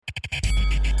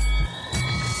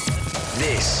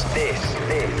is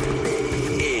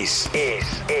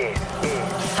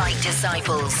Fight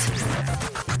Disciples.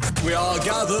 We are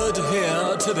gathered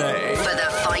here today For the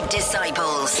Fight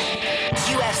Disciples.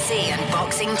 UFC and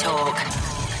boxing talk.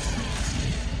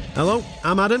 Hello,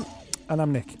 I'm Adam. And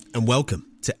I'm Nick. And welcome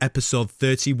to episode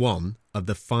 31 of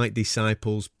the Fight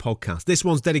Disciples podcast. This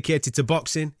one's dedicated to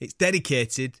boxing. It's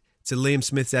dedicated to Liam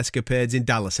Smith's escapades in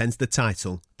Dallas, hence the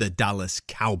title, The Dallas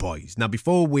Cowboys. Now,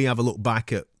 before we have a look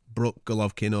back at Brooke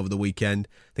Golovkin over the weekend,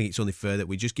 I think it's only fair that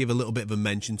we just give a little bit of a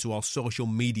mention to our social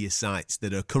media sites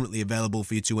that are currently available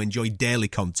for you to enjoy daily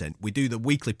content. We do the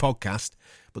weekly podcast,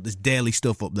 but there's daily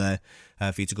stuff up there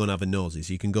for you to go and have a nosy.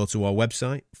 So you can go to our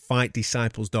website,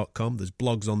 fightdisciples.com. There's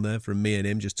blogs on there from me and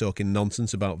him just talking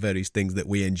nonsense about various things that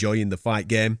we enjoy in the fight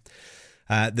game.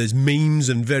 There's memes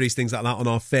and various things like that on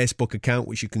our Facebook account,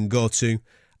 which you can go to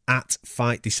at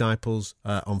Fight Disciples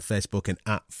on Facebook and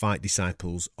at Fight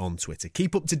Disciples on Twitter.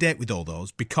 Keep up to date with all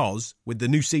those, because with the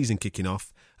new season kicking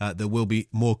off, there will be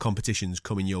more competitions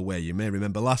coming your way. You may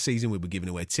remember last season we were giving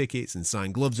away tickets and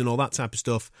signed gloves and all that type of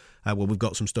stuff. Well, we've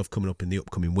got some stuff coming up in the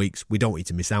upcoming weeks. We don't want you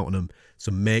to miss out on them,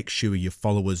 so make sure you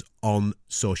follow us on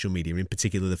social media, in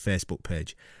particular the Facebook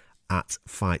page at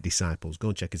Fight Disciples. Go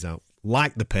and check us out.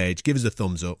 Like the page, give us a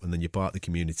thumbs up, and then you're part of the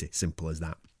community. Simple as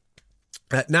that.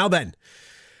 Now then,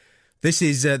 this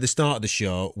is the start of the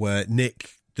show where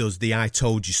Nick does the I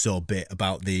told you so bit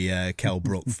about the Kell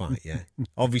Brook fight, yeah?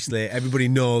 Obviously, everybody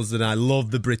knows that I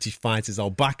love the British fighters. I'll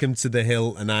back him to the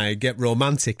hill, and I get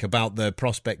romantic about the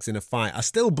prospects in a fight. I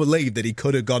still believe that he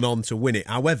could have gone on to win it.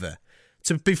 However,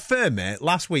 to be fair, mate,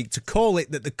 last week, to call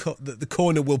it that the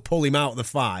corner will pull him out of the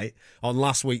fight on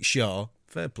last week's show,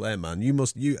 fair play, man. You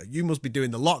must be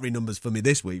doing the lottery numbers for me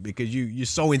this week, because you're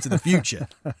so into the future.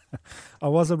 I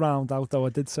was around out, though. I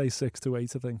did say 6 to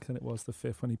 8, I think, and it was the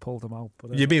 5th when he pulled him out.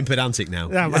 But you're being pedantic now.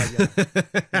 Yeah, right,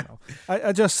 yeah.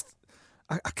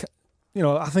 I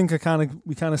think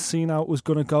we kind of seen how it was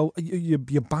going to go. You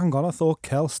bang on. I thought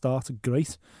Kell started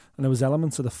great, and there was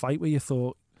elements of the fight where you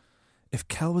thought, if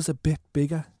Kell was a bit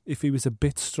bigger, if he was a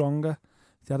bit stronger,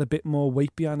 if he had a bit more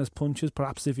weight behind his punches,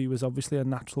 perhaps if he was obviously a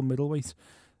natural middleweight,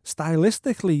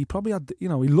 stylistically, he probably had, he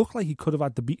looked like he could have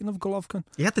had the beating of Golovkin.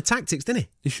 He had the tactics, didn't he?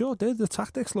 He sure did. The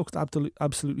tactics looked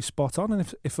absolutely spot on.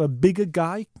 And if a bigger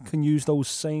guy can use those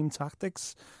same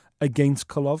tactics against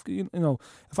Golovkin,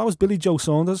 if I was Billy Joe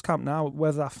Saunders' camp now,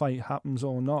 whether that fight happens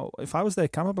or not, if I was their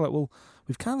camp, I'd be like, well,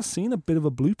 we've kind of seen a bit of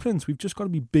a blueprint. We've just got to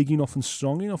be big enough and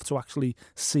strong enough to actually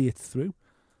see it through.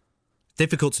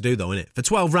 Difficult to do, though, isn't it? For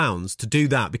 12 rounds to do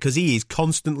that, because he is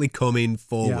constantly coming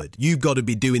forward. Yeah. You've got to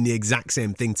be doing the exact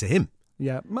same thing to him.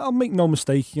 Yeah, I'll make no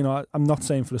mistake. I'm not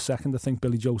saying for a second I think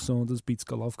Billy Joe Saunders beats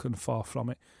Golovkin. Far from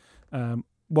it.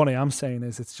 What I am saying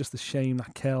is it's just a shame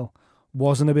that Kell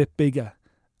wasn't a bit bigger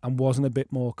and wasn't a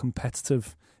bit more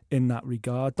competitive in that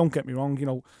regard. Don't get me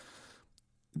wrong,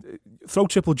 throw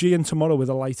Triple G in tomorrow with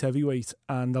a light heavyweight,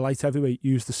 and the light heavyweight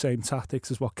used the same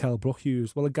tactics as what Kell Brook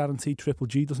used. Well, I guarantee Triple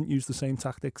G doesn't use the same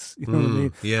tactics. You know what I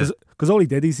mean? Yeah. Because all he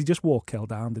did is he just walked Kell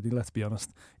down, did he? Let's be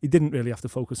honest. He didn't really have to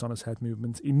focus on his head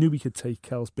movement. He knew he could take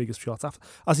Kell's biggest shots.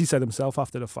 As he said himself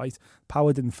after the fight,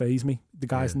 power didn't faze me. The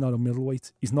guy's not a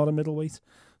middleweight. He's not a middleweight.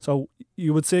 So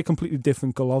you would say a completely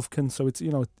different Golovkin. So it's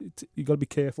you got to be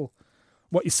careful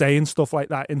what you're saying, stuff like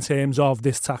that, in terms of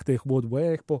this tactic would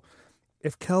work. But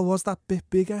if Kell was that bit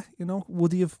bigger,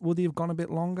 would he have gone a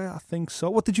bit longer? I think so.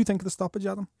 What did you think of the stoppage,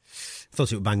 Adam? I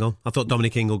thought it was bang on. I thought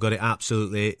Dominic Ingle got it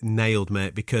absolutely nailed,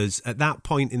 mate, because at that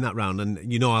point in that round, and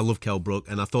I love Kell Brook,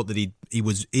 and I thought that he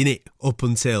was in it up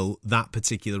until that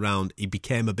particular round. He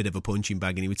became a bit of a punching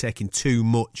bag, and he was taking too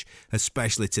much,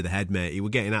 especially to the head, mate. He was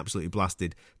getting absolutely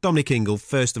blasted. Dominic Ingle,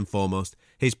 first and foremost,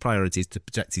 his priority is to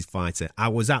protect his fighter. I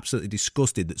was absolutely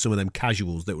disgusted that some of them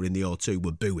casuals that were in the O2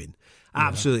 were booing.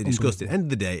 Absolutely disgusted. End of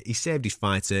the day, he saved his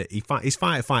fighter. His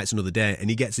fighter fights another day, and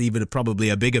he gets even probably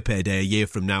a bigger payday a year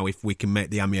from now if we can make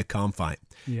the Amir Khan fight.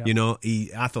 Yeah.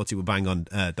 I thought he would bang on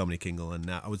Dominic Ingle,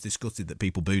 and I was disgusted that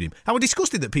people booed him. I was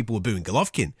disgusted that people were booing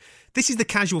Golovkin. This is the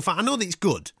casual fan. I know that it's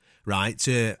good, right,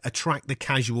 to attract the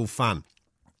casual fan,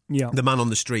 the man on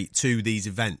the street, to these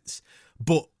events.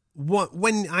 But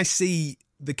when I see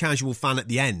the casual fan at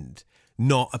the end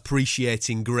not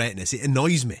appreciating greatness, it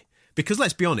annoys me. Because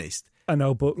let's be honest, I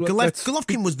know, but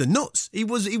Golovkin was the nuts. He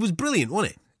was brilliant,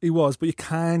 wasn't he? He was, but you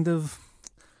kind of,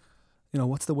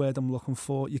 what's the word I'm looking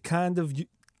for? You kind of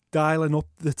dialing up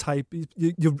the type.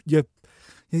 You're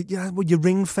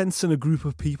ring fencing a group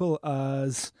of people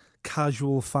as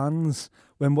casual fans,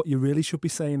 when what you really should be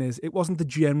saying is it wasn't the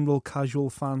general casual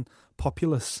fan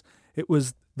populace. It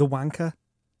was the wanker.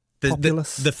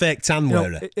 populace. The fake tan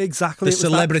wearer. Exactly. The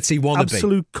celebrity wannabe.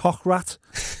 Absolute cock rat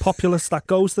populace that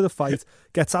goes to the fight,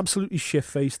 gets absolutely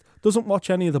shit-faced, doesn't watch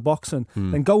any of the boxing,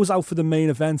 then goes out for the main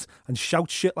event and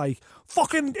shouts shit like,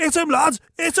 fucking hit him, lad,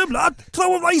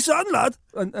 throw him my son, lad.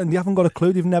 And they haven't got a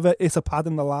clue. They've never hit a pad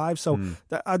in their lives. So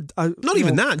Not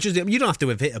even that. Just, you don't have to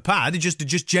have hit a pad. Just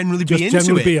generally be just into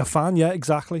generally it. Be a fan, yeah,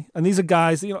 exactly. And these are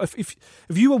guys, if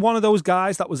you were one of those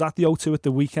guys that was at the O2 at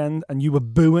the weekend and you were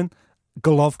booing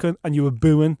Golovkin and you were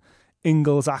booing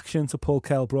Ingles' action to pull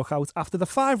Kell Brook out after the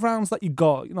 5 rounds that you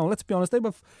got, let's be honest, they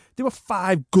were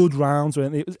 5 good rounds,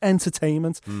 right? It was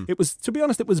entertainment. It was, to be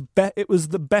honest, it was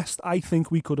the best I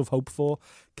think we could have hoped for.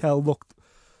 Kell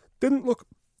didn't look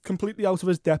completely out of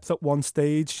his depth at one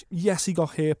stage. Yes, he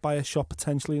got hit by a shot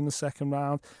potentially in the second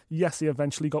round. Yes, he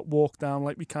eventually got walked down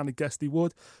like we kind of guessed he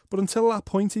would. But until that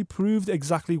point, he proved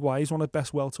exactly why he's one of the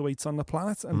best welterweights on the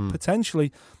planet and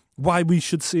potentially why we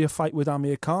should see a fight with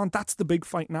Amir Khan. That's the big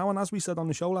fight now. And as we said on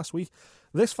the show last week,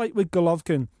 this fight with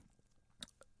Golovkin,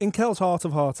 in Kell's heart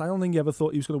of hearts, I don't think he ever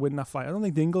thought he was going to win that fight. I don't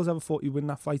think Ingles ever thought he'd win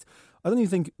that fight. I don't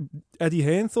even think Eddie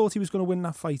Hearn thought he was going to win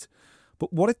that fight.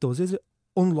 But what it does is it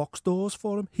unlocks doors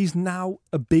for him. He's now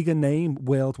a bigger name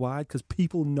worldwide because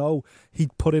people know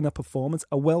he'd put in a performance.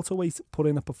 A welterweight put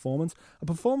in a performance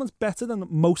better than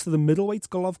most of the middleweights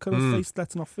Golovkin has faced,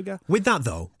 let's not forget. With that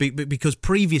though, because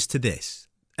previous to this,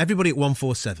 everybody at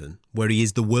 147, where he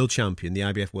is the world champion, the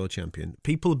IBF world champion,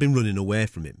 people have been running away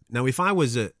from him. Now, if I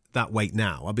was at that weight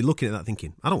now, I'd be looking at that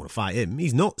thinking, I don't want to fight him.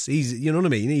 He's nuts. You know what I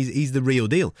mean? He's the real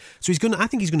deal. So I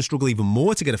think he's going to struggle even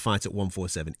more to get a fight at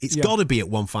 147. It's got to be at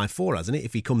 154, hasn't it?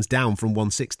 If he comes down from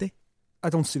 160. I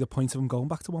don't see the point of him going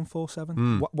back to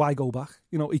 147. Why go back?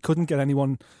 He couldn't get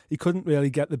anyone. He couldn't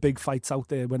really get the big fights out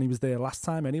there when he was there last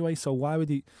time anyway. So why would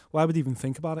he even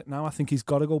think about it now? I think he's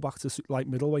got to go back to light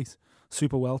middleweight,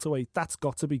 super welterweight. That's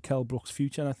got to be Kell Brook's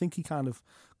future. And I think he kind of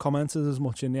commented as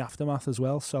much in the aftermath as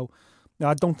well. So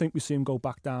I don't think we see him go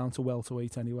back down to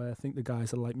welterweight anyway. I think the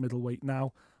guys are light middleweight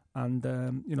now. And,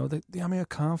 the Amir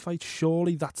Khan fight,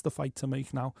 surely that's the fight to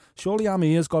make now. Surely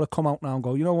Amir's got to come out now and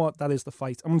go, you know what, that is the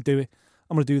fight. I'm going to do it.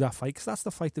 I'm going to do that fight because that's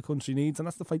the fight the country needs and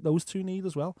that's the fight those two need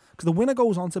as well. Because the winner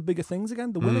goes on to bigger things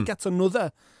again. The winner gets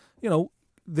another,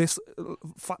 this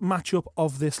matchup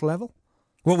of this level.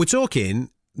 Well, we're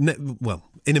talking, in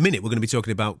a minute we're going to be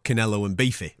talking about Canelo and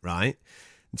Beefy, right?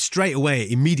 Straight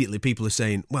away, immediately people are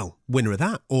saying, well, winner of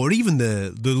that, or even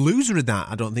the loser of that,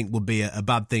 I don't think would be a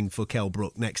bad thing for Kell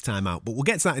Brook next time out. But we'll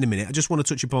get to that in a minute. I just want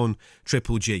to touch upon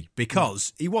Triple G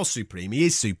because he was supreme. He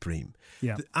is supreme.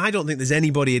 Yeah. I don't think there's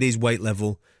anybody at his weight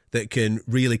level that can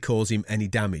really cause him any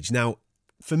damage. Now,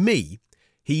 for me,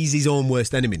 he's his own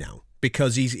worst enemy now.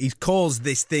 Because he's caused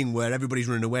this thing where everybody's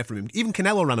running away from him. Even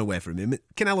Canelo ran away from him.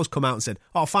 Canelo's come out and said,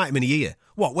 "Oh, fight him in a year."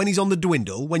 What? When he's on the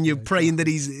dwindle? When you're praying that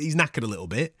he's knackered a little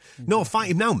bit? No,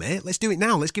 fight him now, mate. Let's do it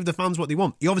now. Let's give the fans what they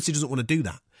want. He obviously doesn't want to do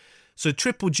that. So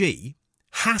Triple G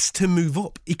has to move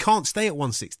up. He can't stay at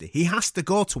 160. He has to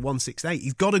go to 168.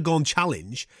 He's got to go and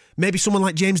challenge maybe someone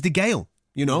like James DeGale.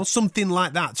 Something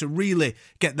like that to really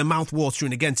get the mouth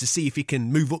watering again to see if he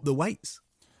can move up the weights.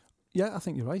 Yeah, I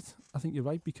think you're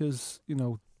right because,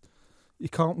 you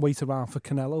can't wait around for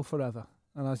Canelo forever.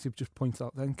 And as you've just pointed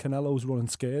out then, Canelo's running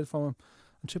scared from him.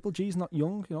 And Triple G's not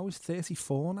young, he's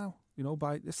 34 now.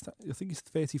 By this time, I think he's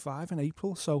 35 in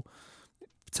April. So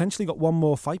potentially got one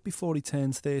more fight before he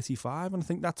turns 35. And I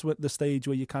think that's the stage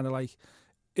where you're kind of like,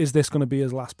 is this going to be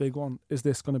his last big one? Is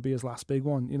this going to be his last big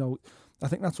one? I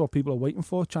think that's what people are waiting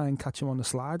for, try and catch him on the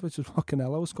slide, which is what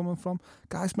Canelo's coming from.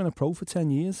 Guy's been a pro for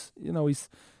 10 years.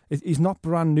 He's not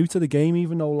brand new to the game,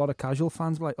 even though a lot of casual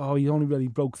fans are like, oh, he only really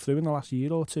broke through in the last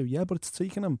year or two. Yeah, but it's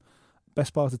taken him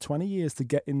best part of 20 years to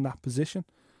get in that position.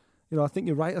 I think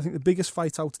you're right. I think the biggest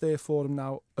fight out there for him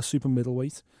now, a super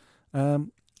middleweight.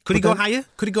 Could he go higher?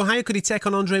 Could he take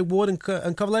on Andre Ward and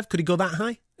Kovalev? Could he go that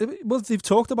high? Well, they've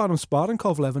talked about him sparring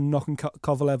Kovalev and knocking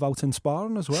Kovalev out in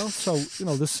sparring as well. So,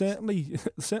 there's certainly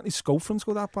scope for him to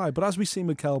go that high. But as we've seen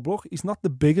with Kell Brook, he's not the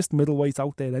biggest middleweight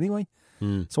out there anyway.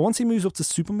 So once he moves up to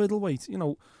super middleweight,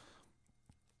 I'll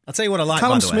tell you what I like,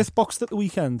 Callum by the way. Smith boxed at the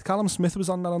weekend. Callum Smith was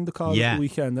on that undercard at the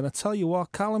weekend. And I tell you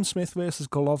what, Callum Smith versus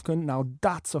Golovkin, now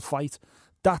that's a fight.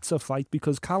 That's a fight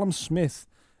because Callum Smith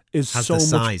is has so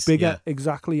much bigger. Yeah.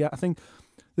 Exactly, yeah. I think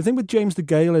the thing with James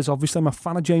DeGale is, obviously, I'm a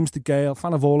fan of James DeGale,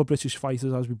 fan of all the British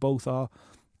fighters, as we both are.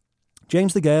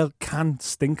 James DeGale can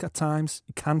stink at times.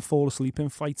 He can fall asleep in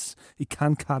fights. He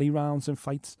can carry rounds in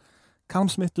fights. Callum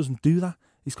Smith doesn't do that.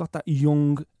 He's got that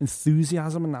young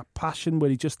enthusiasm and that passion where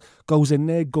he just goes in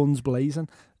there, guns blazing.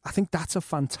 I think that's a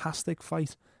fantastic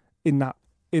fight in that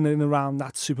in and around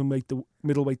that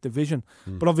middleweight division.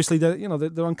 But obviously,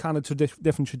 they're on kind of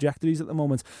different trajectories at the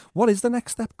moment. What is the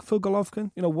next step for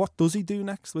Golovkin? What does he do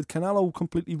next? With Canelo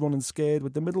completely running scared,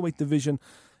 with the middleweight division,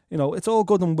 it's all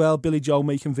good and well, Billy Joe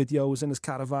making videos in his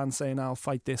caravan saying, I'll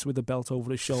fight this with a belt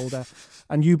over his shoulder.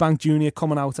 And Eubank Jr.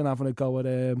 coming out and having a go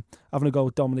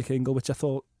at Dominic Ingle, which I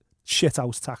thought,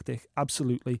 shithouse tactic,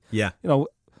 absolutely. Yeah.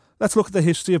 Let's look at the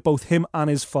history of both him and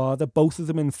his father, both of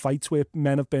them in fights where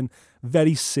men have been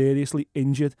very seriously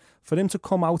injured. For him to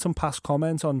come out and pass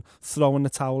comment on throwing the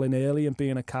towel in early and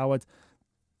being a coward.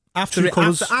 After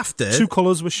two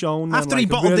colours were shown. After he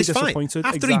bottled this fight.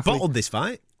 He bottled this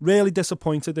fight. Really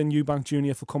disappointed in Eubank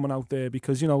Jr. for coming out there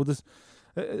because,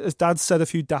 his dad said a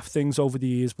few daft things over the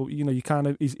years, but he's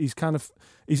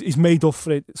made up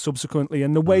for it subsequently.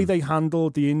 And the way they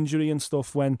handled the injury and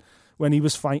stuff when he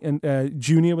was fighting,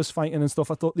 Junior was fighting and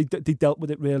stuff, I thought they dealt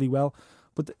with it really well.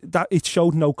 But that it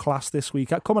showed no class this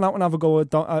week. Coming out and have a go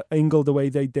at Ingle the way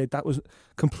they did, that was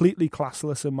completely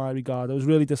classless in my regard. I was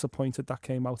really disappointed that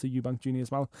came out of Eubank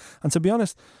Jr.'s mouth. And to be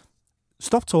honest,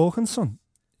 stop talking, son.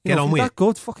 Get on with it.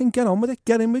 Good, fucking get on with it.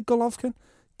 Get in with Golovkin.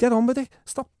 Get on with it.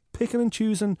 Stop picking and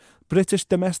choosing British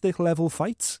domestic level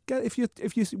fights. If you're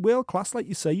world class like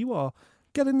you say you are,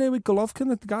 get in there with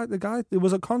Golovkin. The guy. There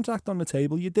was a contract on the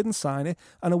table. You didn't sign it,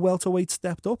 and a welterweight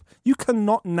stepped up. You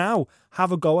cannot now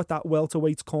have a go at that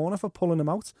welterweight's corner for pulling him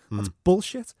out. That's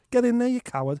bullshit. Get in there, you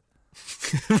coward.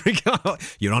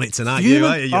 You're on it tonight, do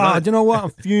you know what?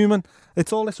 I'm fuming.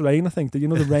 It's all this rain, I think. The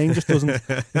rain just doesn't...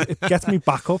 it gets me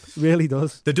back up. It really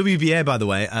does. The WBA, by the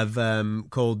way, have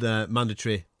called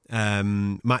mandatory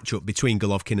matchup between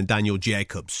Golovkin and Daniel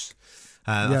Jacobs.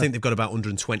 I think they've got about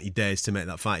 120 days to make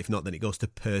that fight. If not, then it goes to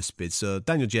purse bid. So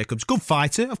Daniel Jacobs, good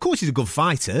fighter. Of course he's a good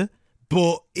fighter.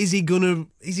 But is he gonna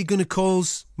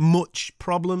cause much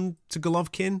problem to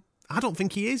Golovkin? I don't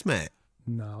think he is, mate.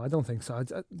 No, I don't think so.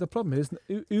 The problem is,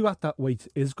 who at that weight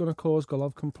is going to cause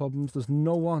Golovkin problems? There's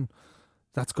no one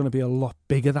that's going to be a lot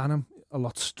bigger than him, a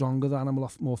lot stronger than him, a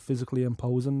lot more physically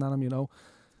imposing than him,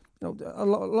 a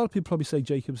lot of people probably say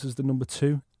Jacobs is the number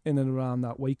 2 in and around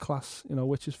that weight class,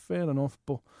 which is fair enough.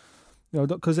 But,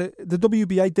 because the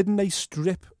WBA, didn't they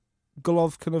strip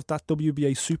Golovkin of that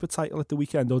WBA super title at the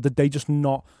weekend? Or did they just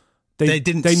not... They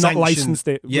not licensed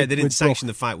it. Yeah, they didn't sanction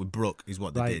the fight with Brook, is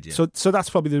what they did. Yeah. So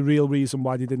that's probably the real reason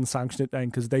why they didn't sanction it then,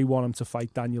 because they want him to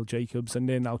fight Daniel Jacobs, and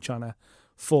they're now trying to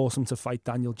force him to fight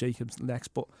Daniel Jacobs next.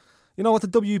 But you know what, the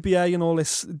WBA and all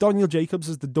this, Daniel Jacobs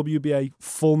is the WBA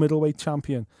full middleweight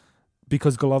champion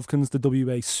because Golovkin's the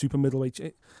WBA super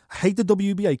middleweight. I hate the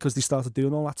WBA because they started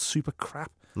doing all that super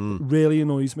crap. It really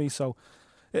annoys me. So.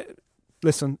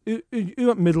 Listen,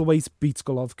 who at middleweight beats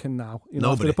Golovkin now?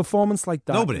 Nobody. For a performance like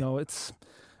that, Nobody.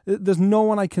 There's no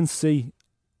one I can see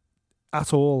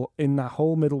at all in that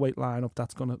whole middleweight lineup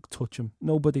that's going to touch him.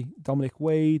 Nobody. Dominic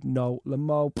Wade, no.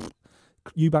 Lamo,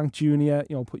 Eubank Jr.,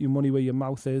 put your money where your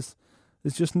mouth is.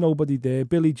 There's just nobody there.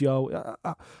 Billy Joe.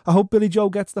 I hope Billy Joe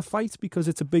gets the fight because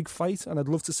it's a big fight and I'd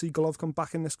love to see Golovkin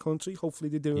back in this country. Hopefully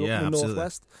they do it up in the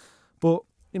Northwest. But,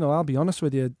 I'll be honest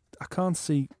with you, I can't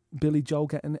see Billy Joe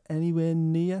getting anywhere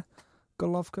near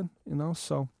Golovkin,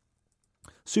 so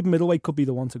super middleweight could be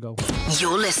the one to go.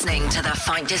 You're listening to the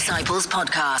Fight Disciples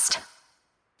podcast.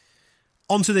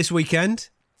 On to this weekend.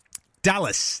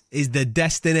 Dallas is the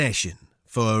destination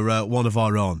for one of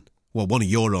our own. Well, one of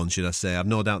your own, should I say. I've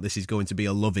no doubt this is going to be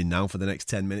a loving now for the next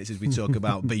 10 minutes as we talk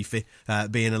about Beefy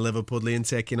being a Liverpudlian,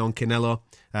 taking on Canelo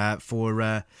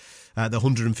for the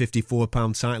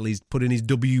 £154 title. He's putting his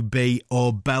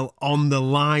WBO belt on the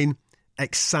line.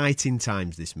 Exciting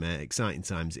times, this, mate. Exciting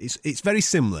times. It's very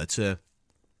similar to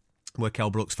where Kell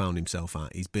Brooks found himself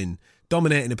at. He's been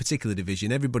dominating a particular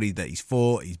division. Everybody that he's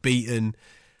fought, he's beaten.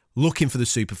 Looking for the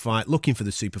super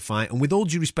fight. And with all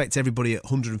due respect to everybody at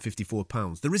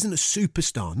 £154, there isn't a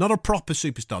superstar, not a proper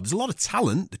superstar. There's a lot of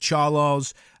talent. The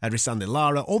Charlos, Edrisande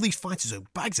Lara, all these fighters are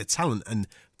bags of talent. And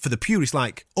for the purists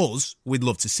like us, we'd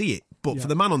love to see it. But for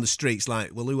the man on the streets,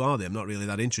 like, well, who are they? I'm not really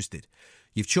that interested.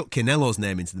 You've chucked Canelo's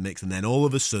name into the mix, and then all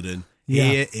of a sudden,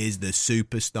 here is the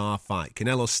superstar fight.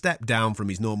 Canelo stepped down from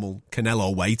his normal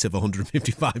Canelo weight of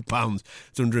 £155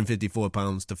 to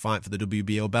 £154 to fight for the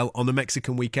WBO belt on the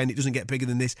Mexican weekend. It doesn't get bigger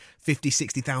than this. 50,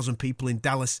 60,000 people in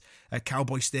Dallas at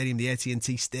Cowboy Stadium, the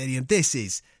AT&T Stadium. This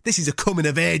is a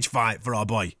coming-of-age fight for our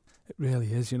boy. It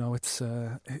really is.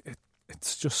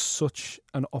 It's just such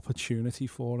an opportunity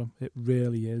for him. It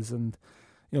really is. And,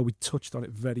 we touched on it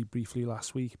very briefly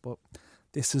last week, but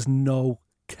this is no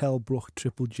Kell Brook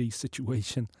Triple G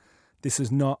situation. This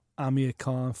is not Amir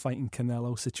Khan fighting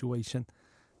Canelo situation.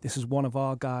 This is one of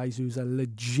our guys who's a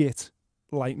legit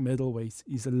light middleweight.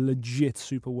 He's a legit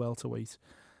super welterweight.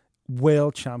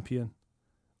 world champion,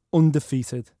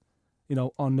 undefeated,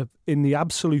 in the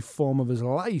absolute form of his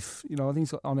life. I think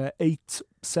he's on a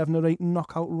 7 or 8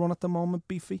 knockout run at the moment,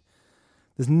 Beefy.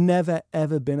 There's never,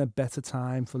 ever been a better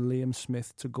time for Liam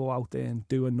Smith to go out there and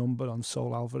do a number on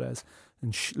Saul Alvarez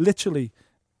and literally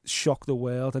shock the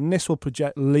world. And this will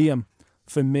project Liam,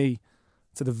 for me,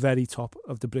 to the very top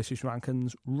of the British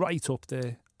rankings, right up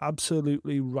there,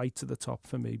 absolutely right to the top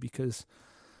for me, because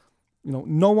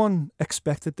no one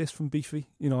expected this from Beefy.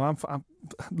 I'm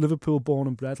Liverpool born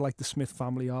and bred, like the Smith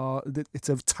family are. It's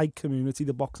a tight community,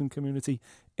 the boxing community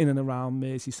in and around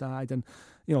Merseyside. And,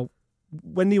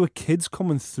 when they were kids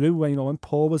coming through, when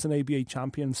Paul was an ABA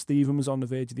champion, Stephen was on the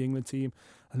verge of the England team,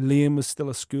 and Liam was still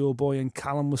a schoolboy, and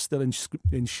Callum was still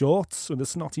in shorts with a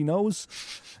snotty nose.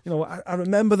 I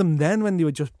remember them then when they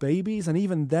were just babies, and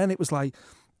even then it was like,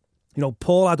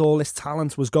 Paul had all this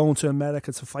talent, was going to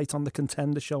America to fight on the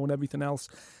Contender show and everything else.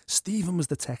 Stephen was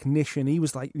the technician. He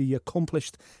was like the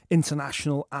accomplished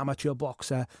international amateur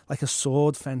boxer, like a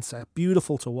sword fencer.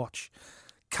 Beautiful to watch.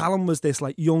 Callum was this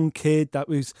like young kid that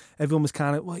everyone was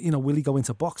kind of, will he go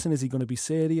into boxing? Is he going to be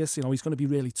serious? He's going to be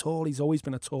really tall. He's always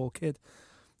been a tall kid.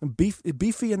 And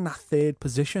Beefy in that third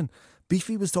position,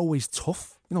 Beefy was always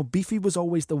tough. Beefy was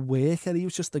always the worker. He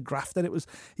was just the grafter.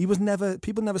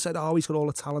 People never said, he's got all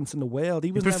the talent in the world.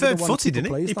 He preferred footy,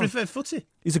 didn't he? He preferred footy.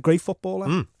 He's a great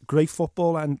footballer. Great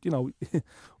footballer. And,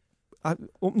 up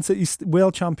until he's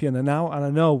world champion and now, and I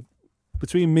know,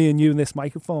 between me and you and this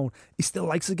microphone, he still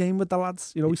likes the game with the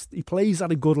lads. He plays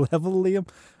at a good level, Liam,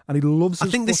 and he loves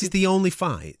his this is the only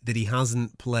fight that he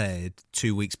hasn't played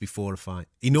 2 weeks before a fight.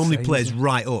 He normally plays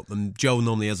right up, and Joe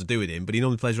normally has to do with him, but he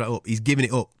normally plays right up. He's giving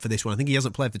it up for this one. I think he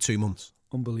hasn't played for 2 months.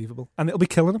 Unbelievable. And it'll be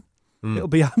killing him. It'll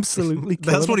be absolutely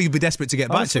killing That's what he'd be desperate to get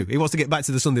back to. He wants to get back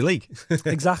to the Sunday League.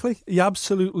 Exactly. He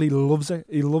absolutely loves it.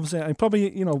 He loves it. And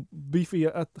probably, Beefy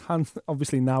at hand,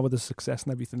 obviously now with the success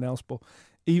and everything else, but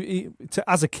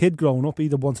as a kid growing up, he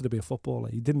wanted to be a footballer.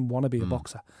 He didn't want to be a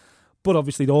boxer. But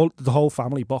obviously the whole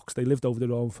family boxed. They lived over the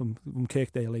road from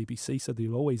Kirkdale ABC, so they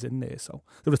were always in there. So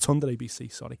the Rotunda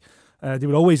ABC, sorry. They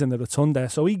were always in the Rotunda.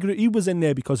 So he was in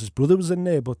there because his brother was in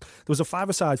there. But there was a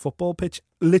 5-a-side football pitch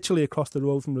literally across the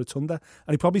road from Rotunda.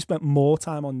 And he probably spent more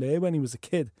time on there when he was a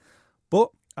kid. But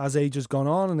as age has gone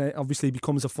on, and obviously he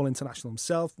becomes a full international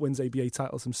himself, wins ABA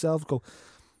titles himself.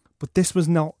 But this was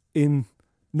not in...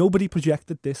 Nobody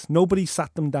projected this. Nobody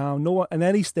sat them down. No one, at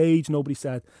any stage, nobody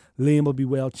said Liam will be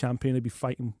world champion. He'll be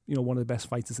fighting, one of the best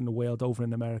fighters in the world over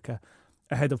in America,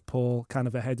 ahead of Paul, kind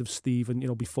of ahead of Stephen,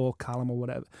 before Callum or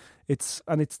whatever. It's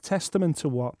testament to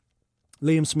what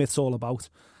Liam Smith's all about,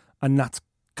 and that's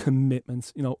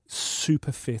commitment.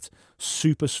 Super fit,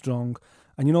 super strong,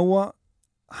 and you know what?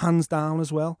 Hands down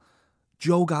as well,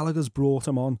 Joe Gallagher's brought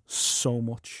him on so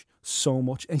much.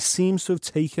 And he seems to have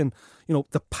taken,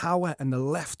 the power and the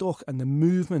left hook and the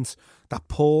movements that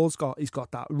Paul's got. He's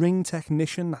got that ring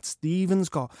technician that Stephen's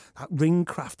got, that ring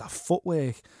craft, that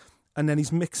footwork. And then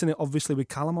he's mixing it, obviously, with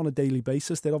Callum on a daily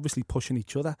basis. They're obviously pushing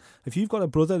each other. If you've got a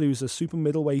brother who's a super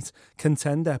middleweight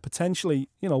contender, potentially,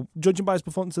 judging by his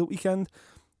performance the weekend,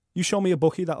 you show me a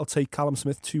bookie that'll take Callum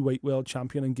Smith, 2-weight world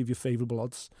champion, and give you favourable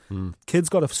odds. Kid's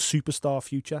got a superstar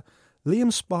future.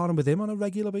 Liam's sparring with him on a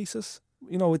regular basis.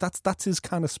 That's his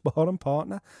kind of sparring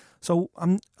partner. So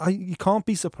you can't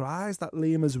be surprised that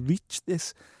Liam has reached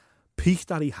this peak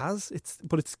that he has.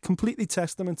 But it's completely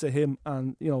testament to him,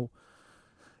 and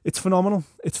it's phenomenal.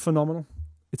 It's phenomenal.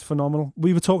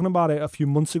 We were talking about it a few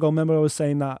months ago. Remember, I was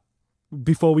saying that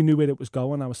before we knew where it was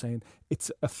going. I was saying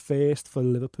it's a first for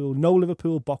Liverpool. No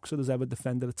Liverpool boxer has ever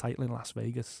defended a title in Las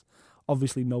Vegas.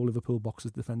 Obviously, no Liverpool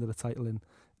boxers defended a title in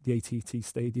the AT&T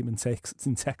Stadium in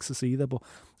Texas either, but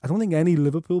I don't think any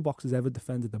Liverpool boxers ever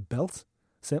defended a belt.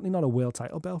 Certainly not a world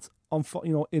title belt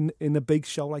in a big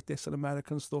show like this in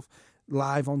America and stuff,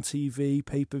 live on TV,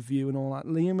 pay-per-view and all that.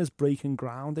 Liam is breaking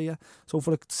ground here. So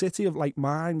for a city of like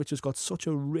mine, which has got such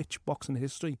a rich boxing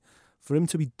history, for him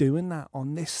to be doing that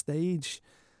on this stage,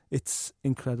 it's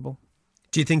incredible.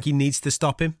 Do you think he needs to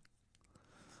stop him?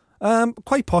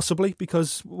 Quite possibly,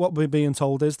 because what we're being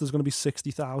told is there's going to be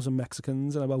 60,000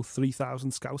 Mexicans and about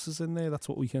 3,000 Scousers in there. That's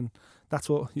what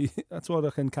I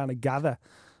can kind of gather.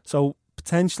 So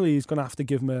potentially he's going to have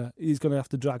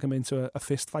to drag him into a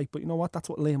fist fight. But you know what? That's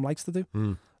what Liam likes to do.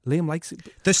 Liam likes it.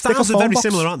 The styles are very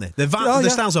similar, aren't they? The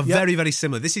styles are very, very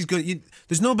similar. This is good.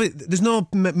 There's no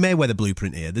Mayweather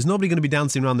blueprint here. There's nobody going to be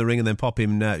dancing around the ring and then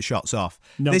popping shots off.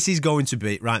 No. This is going to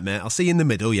be, right, mate, I'll see you in the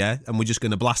middle, yeah, and we're just going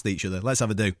to blast each other. Let's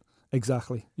have a do.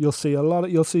 Exactly. You'll see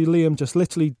Liam just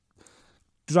literally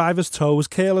drive his toes,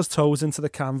 curl his toes into the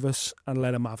canvas and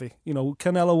let him have it. You know,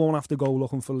 Canelo won't have to go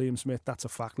looking for Liam Smith. That's a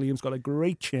fact. Liam's got a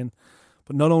great chin.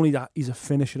 But not only that, he's a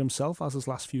finisher himself, as his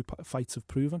last few fights have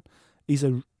proven. He's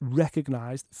a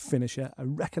recognised finisher, a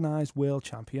recognised world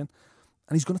champion.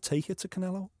 And he's going to take it to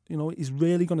Canelo. You know, he's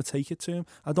really going to take it to him.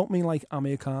 I don't mean like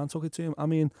Amir Khan took it to him. I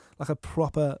mean like a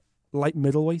proper light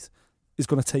middleweight is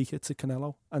going to take it to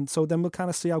Canelo. And so then we'll kind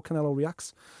of see how Canelo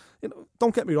reacts. You know,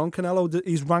 don't get me wrong, Canelo,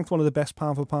 he's ranked one of the best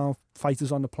pound-for-pound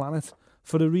fighters on the planet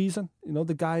for a reason. You know,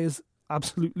 the guy is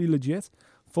absolutely legit.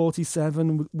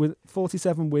 47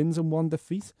 wins and 1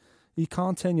 defeat. You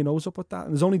can't turn your nose up at that.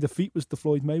 And his only defeat was the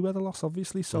Floyd Mayweather loss,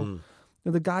 obviously. So you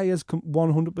know, the guy is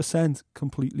 100%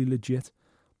 completely legit.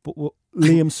 But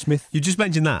Liam Smith, you just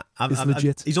mentioned that. Is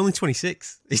legit. He's only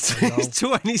 26. He's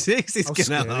 26. It's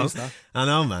Canelo. I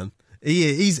know, man.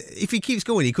 He's if he keeps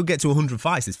going, he could get to 100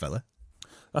 fights, this fella.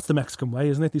 That's the Mexican way,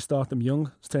 isn't it? They start them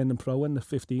young, turn them pro in the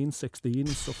 15, 16 and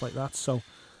stuff like that. So,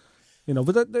 you know,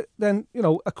 but then, you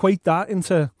know, equate that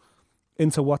into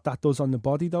what that does on the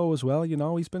body, though, as well. You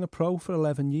know, he's been a pro for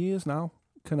 11 years now,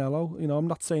 Canelo. You know, I'm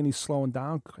not saying he's slowing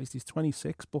down. Christ, he's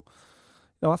 26, but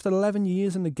you know, after 11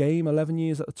 years in the game, 11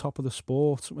 years at the top of the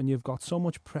sport, when you've got so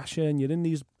much pressure and you're in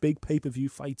these big pay-per-view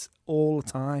fights all the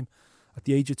time, at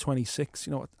the age of 26,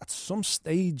 you know, at some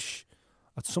stage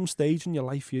in your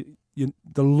life,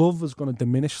 the love is going to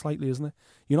diminish slightly, isn't it?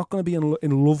 You're not going to be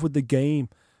in love with the game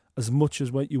as much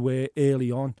as what you were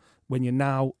early on, when you're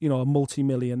now, you know, a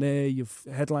multi-millionaire, you've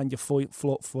headlined your Floyd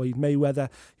Mayweather,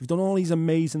 you've done all these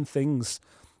amazing things.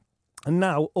 And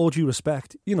now, all due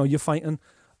respect, you know, you're fighting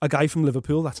a guy from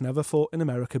Liverpool that's never fought in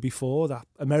America before, that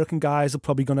American guys are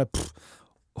probably going to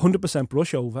 100%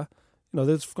 brush over. You know,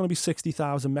 there's going to be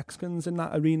 60,000 Mexicans in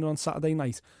that arena on Saturday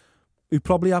night who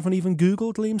probably haven't even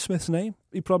Googled Liam Smith's name.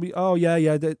 He probably, we're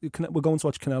going to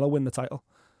watch Canelo win the title.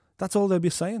 That's all they'll be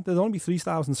saying. There'll only be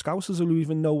 3,000 Scousers who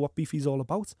even know what Beefy's all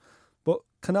about. But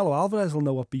Canelo Alvarez will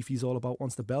know what Beefy's all about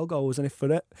once the bell goes. And if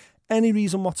for any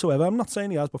reason whatsoever, I'm not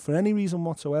saying he has, but for any reason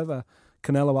whatsoever,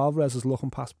 Canelo Alvarez is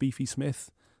looking past Beefy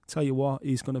Smith, tell you what,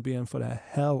 he's going to be in for a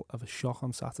hell of a shock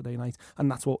on Saturday night.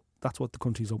 And that's what the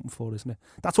country's hoping for, isn't it?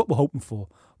 That's what we're hoping for.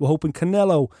 We're hoping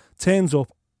Canelo turns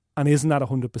up and isn't at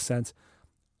 100%.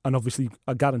 And obviously,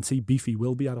 I guarantee Beefy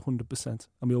will be at 100%.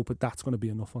 And we hope that that's going to be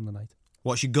enough on the night.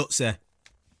 What's your gut say?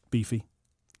 Beefy.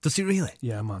 Does he really?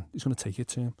 Yeah, man. He's going to take it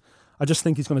to him. I just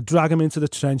think he's going to drag him into the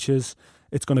trenches.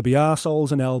 It's going to be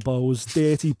arseholes and elbows,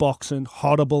 dirty boxing,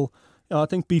 horrible. You know, I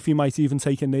think Beefy might even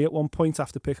take a knee at one point,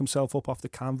 have to pick himself up off the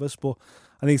canvas. But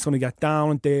I think he's going to get down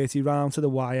and dirty, round to the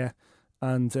wire.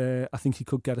 And I think he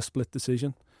could get a split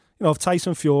decision. You know, if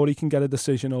Tyson Fury can get a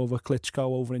decision over Klitschko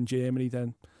over in Germany,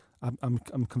 then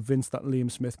I'm convinced that Liam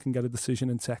Smith can get a decision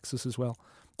in Texas as well.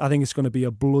 I think it's going to be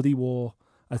a bloody war.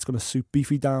 It's going to suit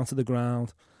Beefy down to the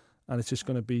ground. And it's just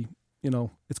going to be, you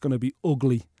know, it's going to be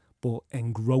ugly but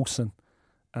engrossing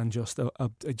and just a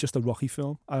Rocky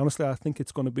film. I think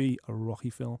it's going to be a Rocky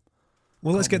film.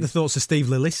 Well, let's get the thoughts of Steve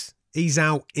Lillis. He's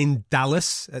out in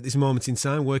Dallas at this moment in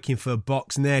time working for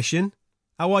Box Nation.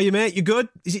 How are you, mate? You good?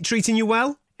 Is it treating you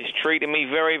well? It's treating me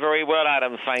very, very well,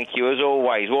 Adam. Thank you, as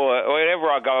always. Well, whenever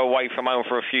I go away from home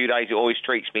for a few days, it always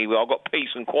treats me well. I've got peace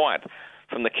and quiet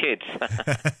from the kids.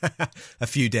 A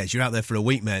few days. You're out there for a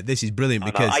week, mate. This is brilliant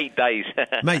because 8 days.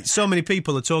 Mate, so many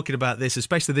people are talking about this,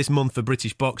 especially this month for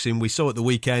British boxing. We saw it the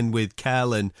weekend with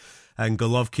Kell and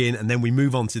Golovkin, and then we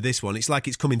move on to this one. It's like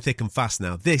it's coming thick and fast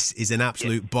now. This is an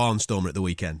absolute barnstormer at the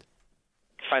weekend.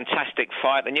 Fantastic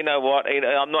fight, and you know what?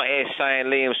 I'm not here saying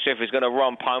Liam Smith is going to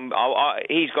romp home.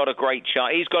 He's got a great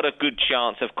chance. He's got a good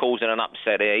chance of causing an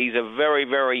upset here. He's a very,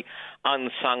 very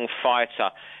unsung fighter,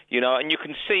 you know, and you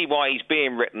can see why he's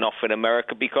being written off in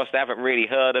America, because they haven't really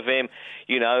heard of him.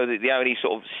 You know, the only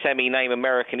sort of semi-name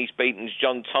American he's beaten is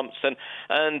John Thompson,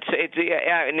 and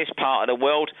out in this part of the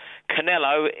world,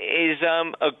 Canelo is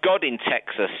a god in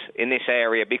Texas, in this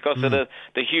area, because of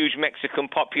the huge Mexican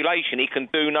population. He can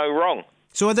do no wrong.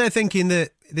 So are they thinking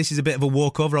that this is a bit of a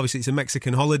walkover? Obviously, it's a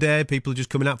Mexican holiday. People are just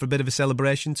coming out for a bit of a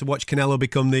celebration to watch Canelo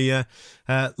become the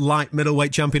light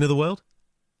middleweight champion of the world?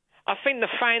 I think the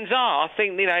fans are. I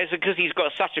think, you know, it's because he's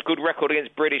got such a good record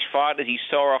against British fighters. He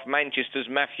saw off Manchester's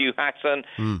Matthew Hatton.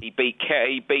 He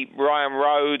beat Ryan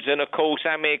Rhodes, and of course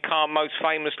Amir Khan most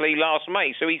famously last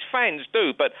May. So his fans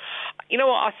do. But you know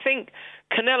what? I think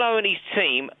Canelo and his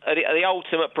team are the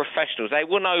ultimate professionals. They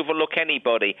wouldn't overlook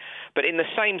anybody. But in the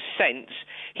same sense,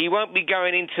 he won't be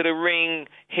going into the ring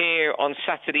here on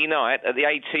Saturday night at the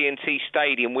AT&T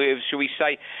Stadium with, shall we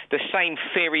say, the same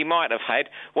fear he might have had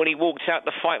when he walked out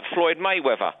to fight Floyd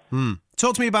Mayweather.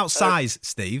 Talk to me about size,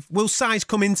 Steve. Will size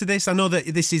come into this? I know that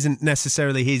this isn't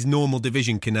necessarily his normal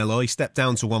division, Canelo. He stepped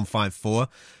down to 154.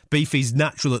 Beefy's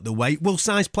natural at the weight. Will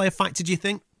size play a factor, do you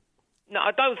think? No,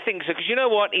 I don't think so, because you know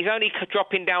what? He's only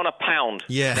dropping down a pound,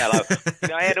 yeah.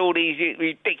 Canelo. I had all these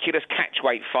ridiculous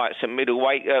catchweight fights at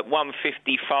middleweight,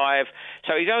 155,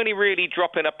 so he's only really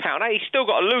dropping a pound. Hey, he's still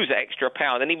got to lose an extra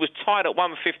pound, and he was tied at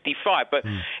 155, but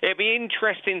it'd be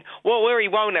interesting, where he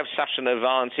won't have such an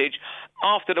advantage,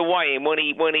 after the weigh-in, when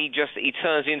he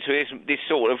turns into this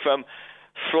sort of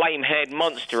flame-haired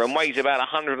monster and weighs about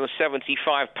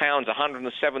 175 pounds,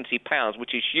 170 pounds,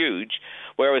 which is huge,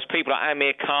 whereas people like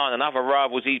Amir Khan and other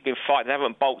rivals he's been fighting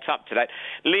haven't bulked up to that.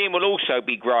 Liam will also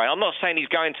be growing. I'm not saying he's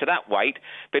going to that weight,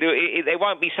 but there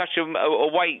won't be such a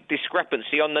weight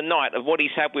discrepancy on the night of what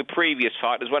he's had with previous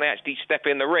fighters when they actually step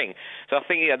in the ring. So I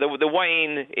think the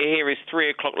weigh-in here is 3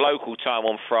 o'clock local time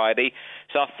on Friday,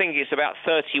 so I think it's about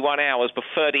 30 hours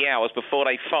before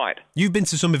they fight. You've been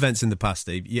to some events in the past,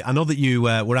 Steve. I know that you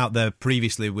were out there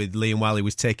previously with Liam while he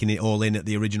was taking it all in at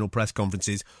the original press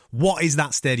conferences. What is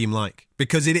that stadium like?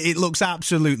 Because it looks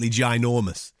absolutely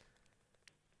ginormous.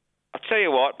 I'll tell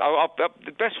you what,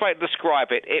 the best way to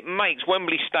describe it, it makes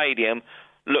Wembley Stadium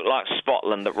look like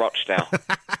Scotland at Rochdale.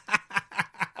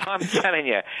 I'm telling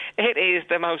you, it is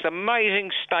the most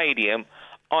amazing stadium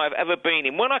I've ever been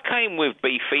in. When I came with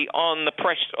Beefy for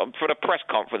the press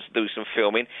conference to do some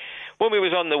filming, when we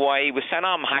was on the way, he was saying,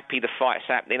 I'm happy the fight's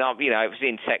happening. It was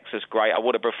in Texas, great. I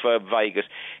would have preferred Vegas.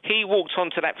 He walked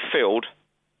onto that field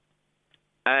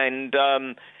and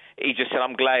he just said,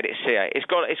 I'm glad it's here. It's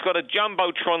got a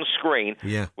Jumbotron screen,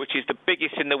 which is the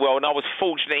biggest in the world. And I was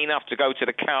fortunate enough to go to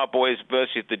the Cowboys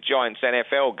versus the Giants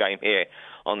NFL game here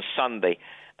on Sunday.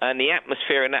 And the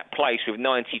atmosphere in that place with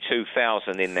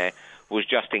 92,000 in there was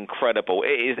just incredible.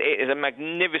 It is a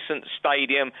magnificent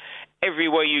stadium.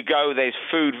 Everywhere you go, there's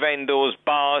food vendors,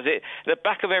 bars. The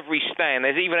back of every stand,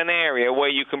 there's even an area where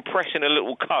you can press in a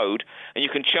little code and you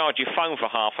can charge your phone for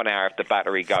half an hour if the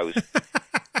battery goes.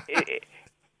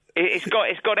 It's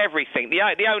got everything.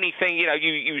 The only thing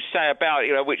you say about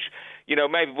which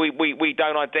maybe we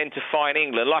don't identify in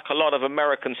England, like a lot of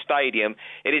American stadia,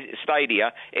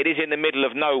 it is in the middle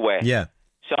of nowhere. Yeah.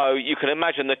 So you can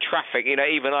imagine the traffic.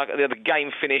 Even like the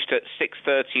game finished at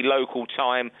 6:30 local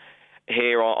time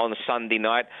here on Sunday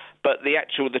night, but the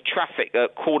traffic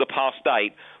at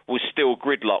 8:15 was still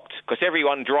gridlocked because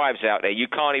everyone drives out there. You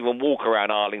can't even walk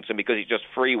around Arlington because it's just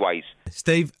freeways.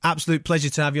 Steve, absolute pleasure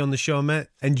to have you on the show, mate.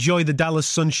 Enjoy the Dallas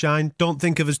sunshine. Don't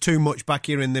think of us too much back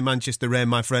here in the Manchester rain,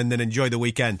 my friend, and enjoy the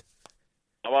weekend.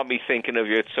 I won't be thinking of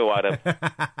you at all, Adam.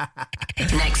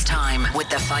 Next time with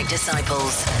the Fight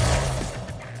Disciples.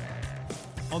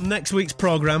 On next week's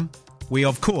programme, we,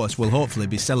 of course, will hopefully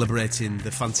be celebrating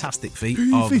the fantastic feat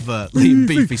of Liam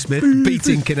Beefy Smith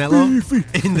beating Canelo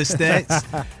in the States.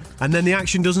 And then the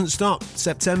action doesn't stop.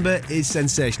 September is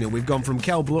sensational. We've gone from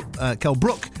Kell Brook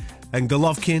and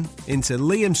Golovkin into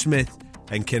Liam Smith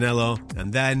and Canelo.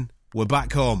 And then we're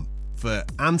back home for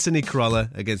Anthony Crolla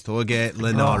against Jorge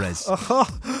Linares.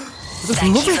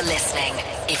 Thank you for listening.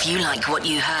 If you like what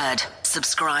you heard,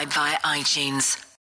 subscribe via iTunes.